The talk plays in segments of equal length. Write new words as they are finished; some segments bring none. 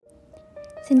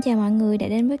Xin chào mọi người đã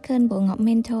đến với kênh Bộ Ngọc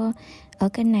Mentor. Ở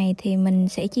kênh này thì mình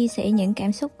sẽ chia sẻ những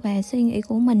cảm xúc và suy nghĩ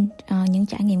của mình, những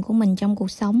trải nghiệm của mình trong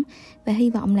cuộc sống và hy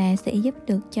vọng là sẽ giúp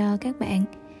được cho các bạn.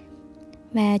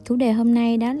 Và chủ đề hôm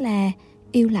nay đó là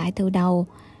yêu lại từ đầu.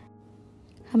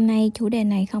 Hôm nay chủ đề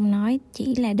này không nói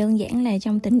chỉ là đơn giản là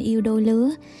trong tình yêu đôi lứa,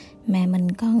 mà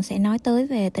mình còn sẽ nói tới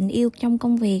về tình yêu trong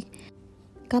công việc.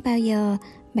 Có bao giờ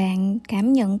bạn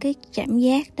cảm nhận cái cảm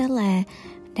giác đó là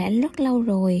đã rất lâu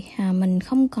rồi mình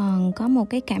không còn có một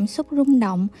cái cảm xúc rung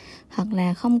động, hoặc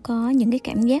là không có những cái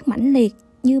cảm giác mãnh liệt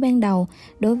như ban đầu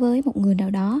đối với một người nào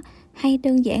đó, hay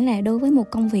đơn giản là đối với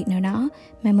một công việc nào đó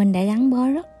mà mình đã gắn bó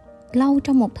rất lâu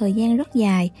trong một thời gian rất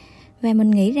dài, và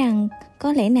mình nghĩ rằng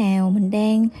có lẽ nào mình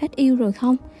đang hết yêu rồi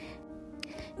không?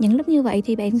 Những lúc như vậy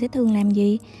thì bạn sẽ thường làm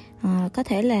gì? Có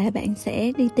thể là bạn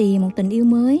sẽ đi tìm một tình yêu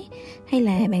mới, hay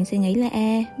là bạn sẽ nghĩ là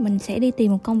mình sẽ đi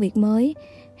tìm một công việc mới,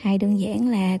 hay đơn giản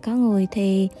là có người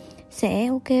thì sẽ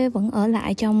vẫn ở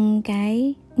lại trong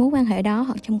cái mối quan hệ đó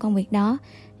hoặc trong công việc đó,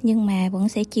 nhưng mà vẫn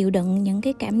sẽ chịu đựng những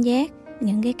cái cảm giác,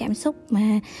 những cái cảm xúc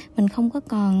mà mình không có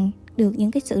còn được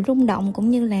những cái sự rung động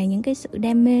cũng như là những cái sự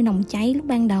đam mê nồng cháy lúc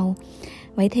ban đầu.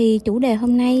 Vậy thì chủ đề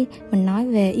hôm nay mình nói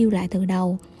về yêu lại từ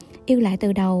đầu. Yêu lại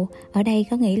từ đầu ở đây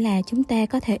có nghĩa là chúng ta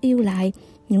có thể yêu lại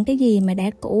những cái gì mà đã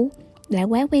cũ, đã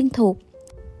quá quen thuộc.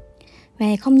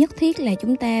 Và không nhất thiết là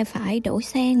chúng ta phải đổi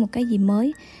sang một cái gì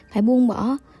mới, phải buông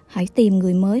bỏ, phải tìm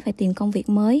người mới, phải tìm công việc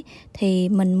mới thì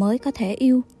mình mới có thể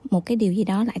yêu một cái điều gì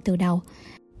đó lại từ đầu.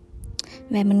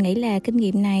 Và mình nghĩ là kinh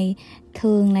nghiệm này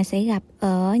thường là sẽ gặp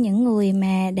ở những người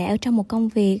mà đã ở trong một công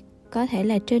việc có thể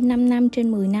là trên 5 năm,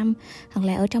 trên 10 năm, hoặc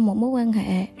là ở trong một mối quan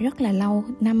hệ rất là lâu,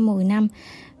 5-10 năm.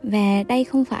 Và đây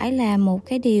không phải là một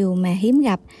cái điều mà hiếm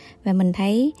gặp, và mình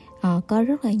thấy có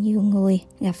rất là nhiều người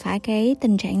gặp phải cái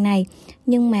tình trạng này,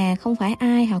 nhưng mà không phải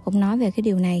ai họ cũng nói về cái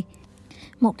điều này.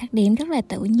 Một đặc điểm rất là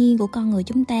tự nhiên của con người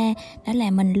chúng ta đó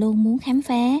là mình luôn muốn khám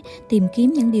phá, tìm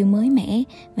kiếm những điều mới mẻ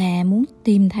và muốn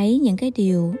tìm thấy những cái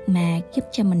điều mà giúp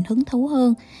cho mình hứng thú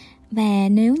hơn. Và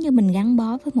nếu như mình gắn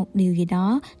bó với một điều gì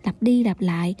đó lặp đi lặp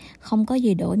lại, không có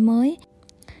gì đổi mới,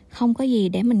 không có gì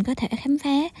để mình có thể khám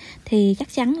phá, thì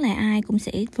chắc chắn là ai cũng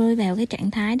sẽ rơi vào cái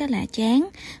trạng thái đó là chán,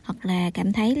 hoặc là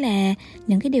cảm thấy là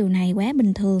những cái điều này quá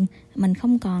bình thường, mình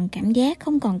không còn cảm giác,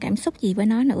 không còn cảm xúc gì với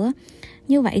nó nữa.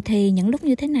 Như vậy thì những lúc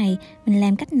như thế này, mình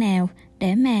làm cách nào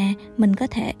để mà mình có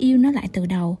thể yêu nó lại từ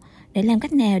đầu? Để làm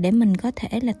cách nào để mình có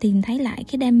thể là tìm thấy lại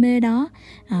cái đam mê đó,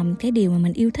 cái điều mà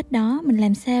mình yêu thích đó? Mình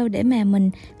làm sao để mà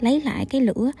mình lấy lại cái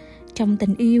lửa trong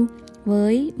tình yêu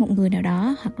với một người nào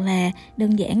đó, hoặc là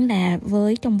đơn giản là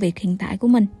với công việc hiện tại của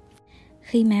mình?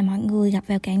 Khi mà mọi người gặp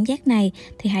vào cảm giác này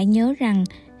thì hãy nhớ rằng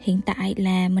hiện tại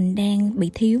là mình đang bị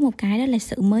thiếu một cái, đó là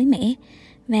sự mới mẻ.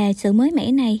 Và sự mới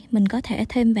mẻ này mình có thể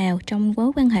thêm vào trong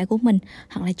mối quan hệ của mình,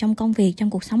 hoặc là trong công việc, trong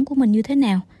cuộc sống của mình như thế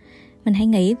nào. Mình hãy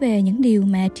nghĩ về những điều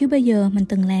mà chưa bao giờ mình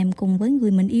từng làm cùng với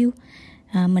người mình yêu.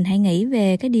 Mình hãy nghĩ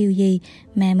về cái điều gì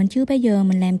mà mình chưa bao giờ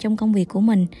mình làm trong công việc của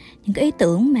mình, những cái ý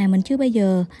tưởng mà mình chưa bao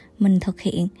giờ mình thực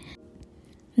hiện.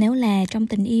 Nếu là trong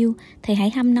tình yêu thì hãy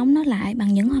hâm nóng nó lại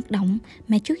bằng những hoạt động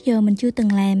mà trước giờ mình chưa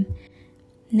từng làm.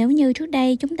 Nếu như trước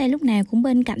đây chúng ta lúc nào cũng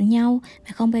bên cạnh nhau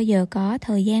và không bao giờ có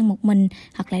thời gian một mình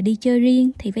hoặc là đi chơi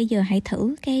riêng, thì bây giờ hãy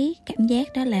thử cái cảm giác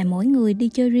đó là mỗi người đi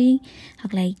chơi riêng,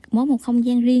 hoặc là mỗi một không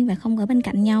gian riêng và không ở bên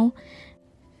cạnh nhau.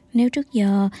 Nếu trước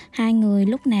giờ hai người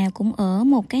lúc nào cũng ở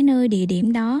một cái nơi địa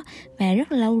điểm đó và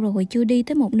rất là lâu rồi chưa đi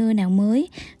tới một nơi nào mới,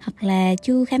 hoặc là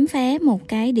chưa khám phá một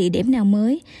cái địa điểm nào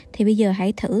mới, thì bây giờ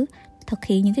hãy thử thực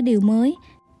hiện những cái điều mới.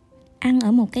 Ăn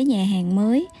ở một cái nhà hàng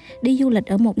mới, đi du lịch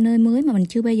ở một nơi mới mà mình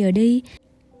chưa bao giờ đi,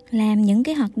 làm những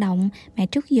cái hoạt động mà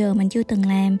trước giờ mình chưa từng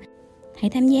làm. Hãy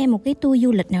tham gia một cái tour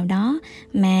du lịch nào đó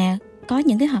mà có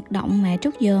những cái hoạt động mà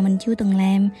trước giờ mình chưa từng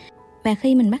làm. Và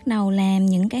khi mình bắt đầu làm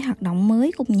những cái hoạt động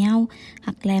mới cùng nhau,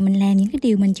 hoặc là mình làm những cái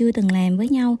điều mình chưa từng làm với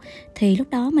nhau, thì lúc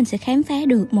đó mình sẽ khám phá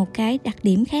được một cái đặc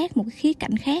điểm khác, một cái khía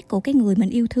cạnh khác của cái người mình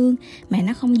yêu thương, mà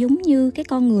nó không giống như cái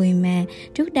con người mà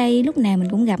trước đây lúc nào mình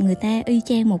cũng gặp người ta y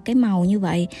chang một cái màu như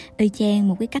vậy, y chang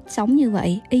một cái cách sống như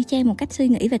vậy, y chang một cách suy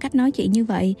nghĩ và cách nói chuyện như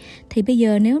vậy. Thì bây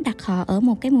giờ nếu đặt họ ở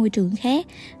một cái môi trường khác,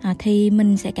 thì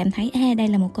mình sẽ cảm thấy đây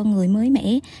là một con người mới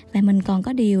mẻ, và mình còn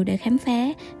có điều để khám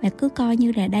phá, và cứ coi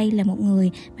như là đây là một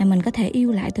người mà mình có thể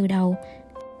yêu lại từ đầu.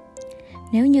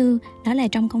 Nếu như đó là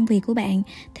trong công việc của bạn,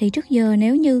 thì trước giờ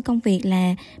nếu như công việc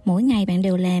là mỗi ngày bạn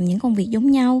đều làm những công việc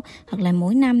giống nhau, hoặc là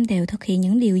mỗi năm đều thực hiện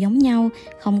những điều giống nhau,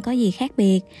 không có gì khác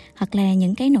biệt, hoặc là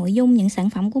những cái nội dung, những sản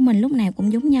phẩm của mình lúc nào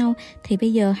cũng giống nhau, thì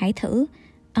bây giờ hãy thử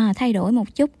thay đổi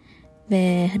một chút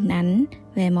về hình ảnh,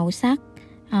 về màu sắc,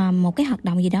 một cái hoạt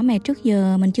động gì đó mà trước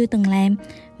giờ mình chưa từng làm,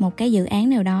 một cái dự án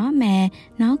nào đó mà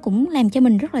nó cũng làm cho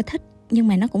mình rất là thích, nhưng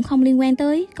mà nó cũng không liên quan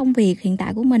tới công việc hiện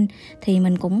tại của mình thì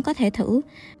mình cũng có thể thử.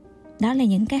 Đó là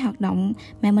những cái hoạt động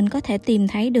mà mình có thể tìm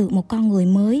thấy được một con người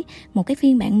mới, một cái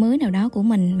phiên bản mới nào đó của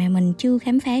mình mà mình chưa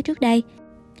khám phá trước đây.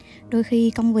 Đôi khi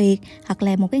công việc hoặc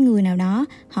là một cái người nào đó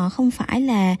họ không phải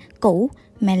là cũ,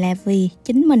 mà là vì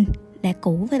chính mình đã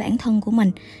cũ với bản thân của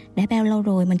mình. Đã bao lâu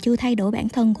rồi mình chưa thay đổi bản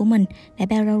thân của mình, đã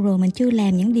bao lâu rồi mình chưa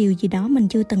làm những điều gì đó mình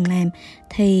chưa từng làm.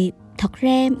 Thì thật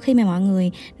ra khi mà mọi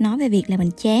người nói về việc là mình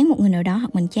chán một người nào đó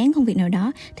hoặc mình chán công việc nào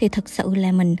đó, thì thật sự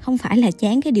là mình không phải là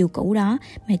chán cái điều cũ đó,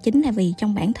 mà chính là vì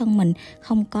trong bản thân mình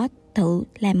không có tự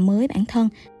làm mới bản thân.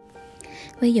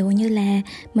 Ví dụ như là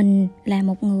mình là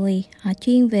một người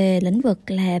chuyên về lĩnh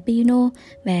vực là piano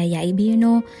và dạy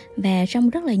piano, và trong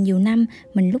rất là nhiều năm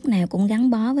mình lúc nào cũng gắn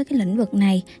bó với cái lĩnh vực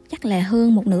này, chắc là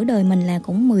hơn một nửa đời mình là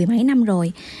cũng 10 mấy năm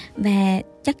rồi. Và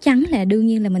chắc chắn là đương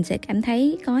nhiên là mình sẽ cảm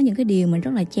thấy có những cái điều mình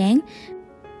rất là chán.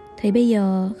 Thì bây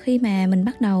giờ khi mà mình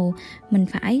bắt đầu mình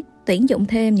phải tuyển dụng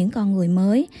thêm những con người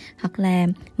mới, hoặc là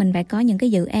mình phải có những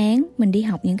cái dự án, mình đi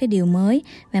học những cái điều mới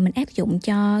và mình áp dụng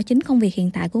cho chính công việc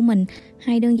hiện tại của mình.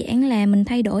 Hay đơn giản là mình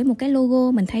thay đổi một cái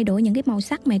logo, mình thay đổi những cái màu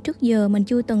sắc mà trước giờ mình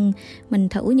chưa từng mình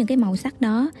thử những cái màu sắc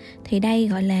đó. Thì đây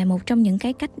gọi là một trong những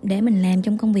cái cách để mình làm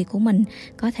trong công việc của mình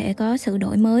có thể có sự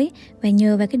đổi mới. Và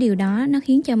nhờ vào cái điều đó nó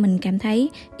khiến cho mình cảm thấy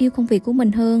yêu công việc của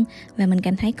mình hơn, và mình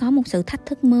cảm thấy có một sự thách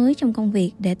thức mới trong công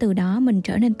việc để từ đó mình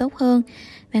trở nên tốt hơn.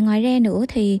 Và ngoài ra nữa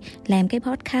thì làm cái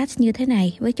podcast như thế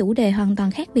này với chủ đề hoàn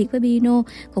toàn khác biệt với piano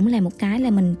cũng là một cái là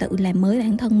mình tự làm mới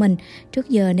bản thân mình. Trước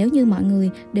giờ nếu như mọi người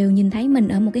đều nhìn thấy mình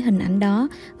ở một cái hình ảnh đó,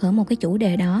 ở một cái chủ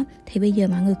đề đó, thì bây giờ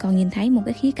mọi người còn nhìn thấy một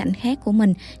cái khía cạnh khác của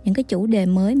mình, những cái chủ đề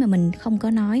mới mà mình không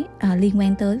có nói liên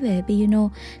quan tới về piano.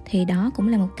 Thì đó cũng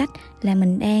là một cách là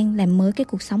mình đang làm mới cái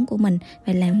cuộc sống của mình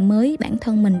và làm mới bản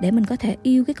thân mình để mình có thể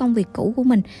yêu cái công việc cũ của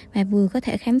mình và vừa có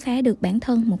thể khám phá được bản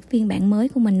thân một phiên bản mới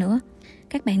của mình nữa.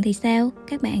 Các bạn thì sao?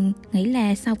 Các bạn nghĩ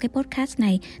là sau cái podcast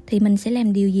này thì mình sẽ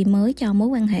làm điều gì mới cho mối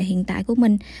quan hệ hiện tại của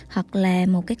mình, hoặc là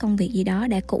một cái công việc gì đó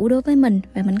đã cũ đối với mình,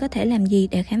 và mình có thể làm gì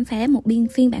để khám phá một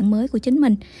phiên bản mới của chính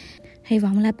mình? Hy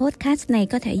vọng là podcast này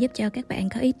có thể giúp cho các bạn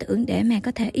có ý tưởng để mà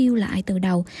có thể yêu lại từ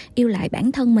đầu, yêu lại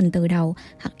bản thân mình từ đầu,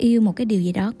 hoặc yêu một cái điều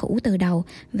gì đó cũ từ đầu.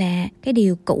 Và cái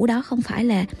điều cũ đó không phải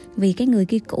là vì cái người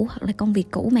kia cũ hoặc là công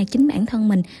việc cũ, mà chính bản thân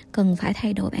mình cần phải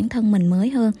thay đổi bản thân mình mới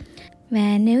hơn.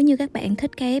 Và nếu như các bạn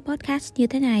thích cái podcast như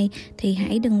thế này thì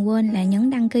hãy đừng quên là nhấn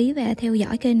đăng ký và theo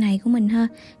dõi kênh này của mình ha.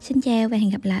 Xin chào và hẹn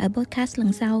gặp lại ở podcast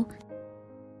lần sau.